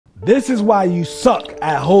This is why you suck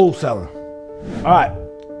at wholesaling. All right,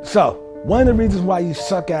 so one of the reasons why you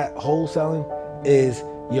suck at wholesaling is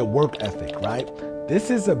your work ethic, right?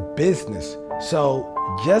 This is a business. So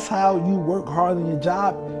just how you work hard on your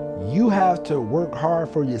job, you have to work hard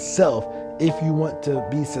for yourself if you want to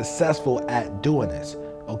be successful at doing this,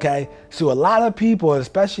 okay? So a lot of people,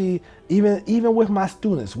 especially even with my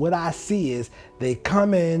students, what I see is they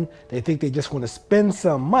come in, they think they just want to spend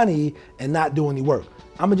some money and not do any work.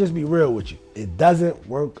 I'm gonna just be real with you. It doesn't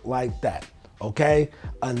work like that, okay?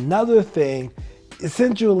 Another thing,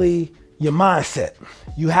 essentially your mindset.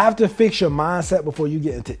 You have to fix your mindset before you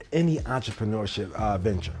get into any entrepreneurship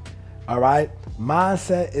venture, all right?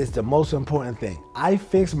 Mindset is the most important thing. I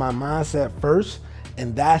fixed my mindset first,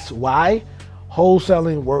 and that's why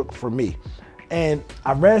wholesaling worked for me. And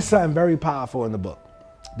I read something very powerful in the book.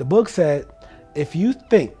 The book said, if you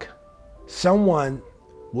think someone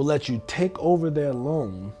will let you take over their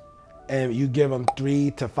loan and you give them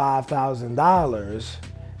 $3,000 to $5,000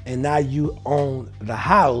 and now you own the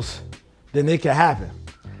house, then it can happen.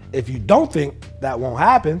 If you don't think that won't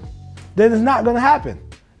happen, then it's not gonna happen.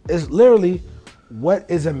 It's literally, what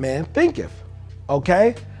is a man thinketh,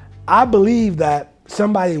 okay? I believe that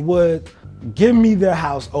somebody would give me their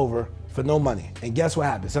house over for no money. And guess what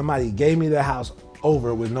happened? Somebody gave me their house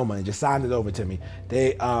over with no money, just signed it over to me.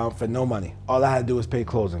 They for no money. All I had to do was pay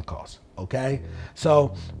closing costs, okay?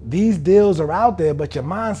 So these deals are out there, but your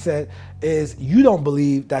mindset is you don't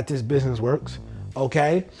believe that this business works,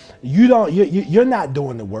 okay? You're not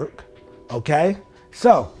doing the work, okay?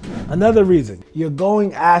 So another reason, you're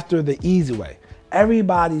going after the easy way.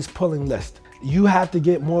 Everybody's pulling lists. You have to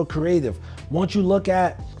get more creative. Once you look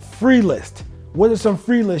at free list, what are some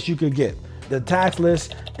free lists you could get? The tax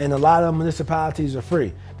list and a lot of municipalities are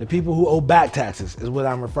free. The people who owe back taxes is what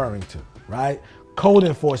I'm referring to, right? Code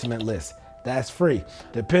enforcement list, that's free.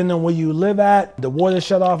 Depending on where you live at, the water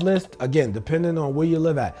shut off list, again, depending on where you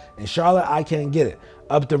live at. In Charlotte, I can't get it.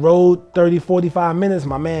 Up the road, 30, 45 minutes,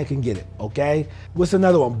 my man can get it, okay? What's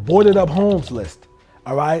another one? Boarded up homes list,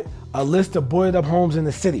 all right? A list of boarded up homes in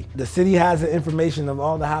the city. The city has the information of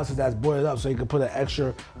all the houses that's boarded up, so you can put an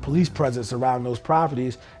extra police presence around those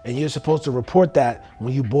properties, and you're supposed to report that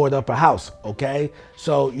when you board up a house, okay?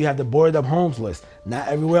 So you have the boarded up homes list. Not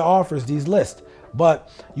everywhere offers these lists, but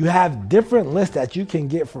you have different lists that you can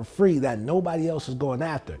get for free that nobody else is going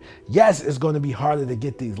after. Yes, it's going to be harder to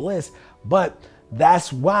get these lists, but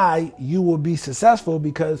that's why you will be successful,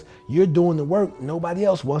 because you're doing the work nobody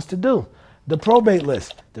else wants to do. The probate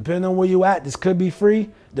list, depending on where you're at, this could be free.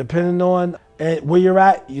 Depending on where you're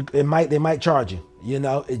at, they might charge you. You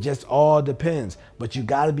know, it just all depends. But you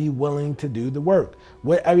got to be willing to do the work.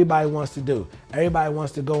 What everybody wants to do. Everybody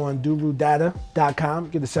wants to go on dorudata.com,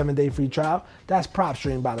 get a 7-day free trial. That's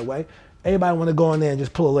PropStream, by the way. Everybody want to go on there and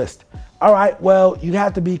just pull a list. All right, well, you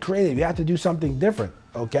have to be creative. You have to do something different,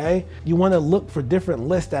 okay? You want to look for different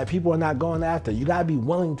lists that people are not going after. You got to be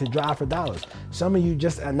willing to drive for dollars. Some of you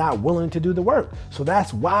just are not willing to do the work. So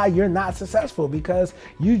that's why you're not successful, because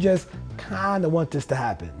you just kind of want this to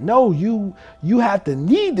happen. No, you have to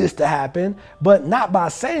need this to happen, but not by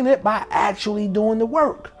saying it, by actually doing the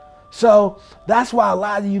work. So that's why a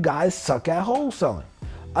lot of you guys suck at wholesaling.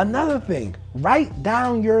 Another thing, write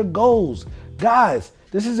down your goals. Guys,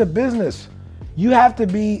 this is a business. You have to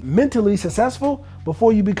be mentally successful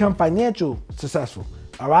before you become financially successful,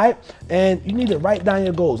 all right? And you need to write down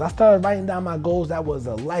your goals. I started writing down my goals. That was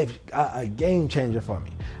a game changer for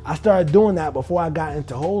me. I started doing that before I got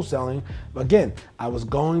into wholesaling. Again, I was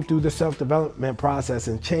going through the self-development process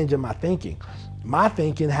and changing my thinking. My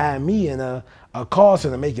thinking had me in a call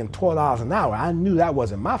center making $12 an hour. I knew that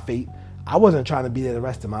wasn't my fate. I wasn't trying to be there the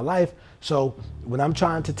rest of my life. So what I'm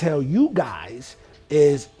trying to tell you guys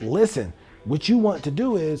is, listen, what you want to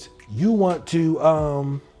do is you want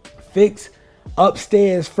to fix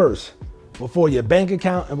upstairs first before your bank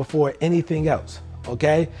account and before anything else,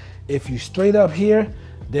 okay? If you straight up here,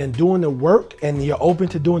 then doing the work and you're open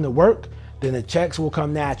to doing the work, then the checks will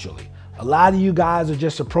come naturally. A lot of you guys are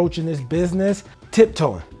just approaching this business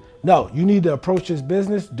tiptoeing. No, you need to approach this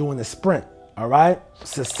business doing a sprint, all right?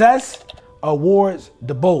 Success awards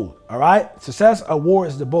the bold, all right? Success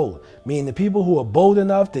awards the bold, meaning the people who are bold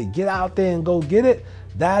enough to get out there and go get it,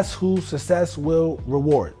 that's who success will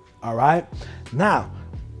reward, all right? Now,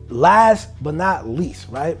 last but not least,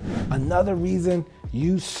 right? Another reason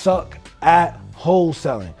you suck at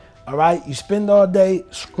wholesaling, all right? You spend all day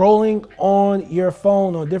scrolling on your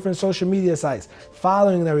phone on different social media sites,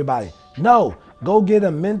 following everybody. No, go get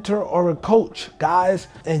a mentor or a coach, guys,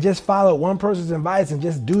 and just follow one person's advice and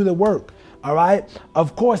just do the work. All right.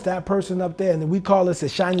 Of course, that person up there, and we call this a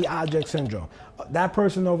shiny object syndrome. That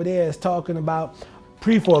person over there is talking about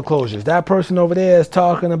pre-foreclosures. That person over there is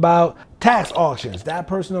talking about tax auctions. That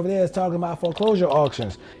person over there is talking about foreclosure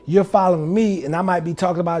auctions. You're following me, and I might be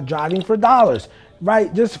talking about driving for dollars,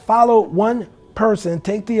 right? Just follow one person,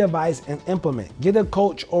 take the advice, and implement. Get a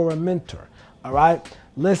coach or a mentor, all right?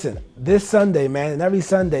 Listen, this Sunday, man, and every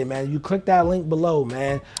Sunday, man, you click that link below,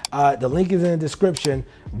 man. The link is in the description.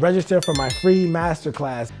 Register for my free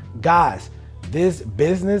masterclass. Guys, this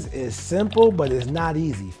business is simple, but it's not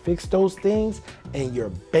easy. Fix those things and your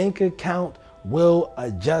bank account will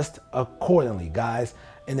adjust accordingly, guys.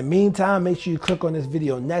 In the meantime, make sure you click on this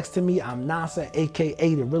video next to me. I'm Nasa,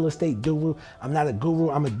 AKA the Real Estate Guru. I'm not a guru,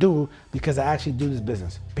 I'm a Doru because I actually do this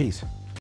business. Peace.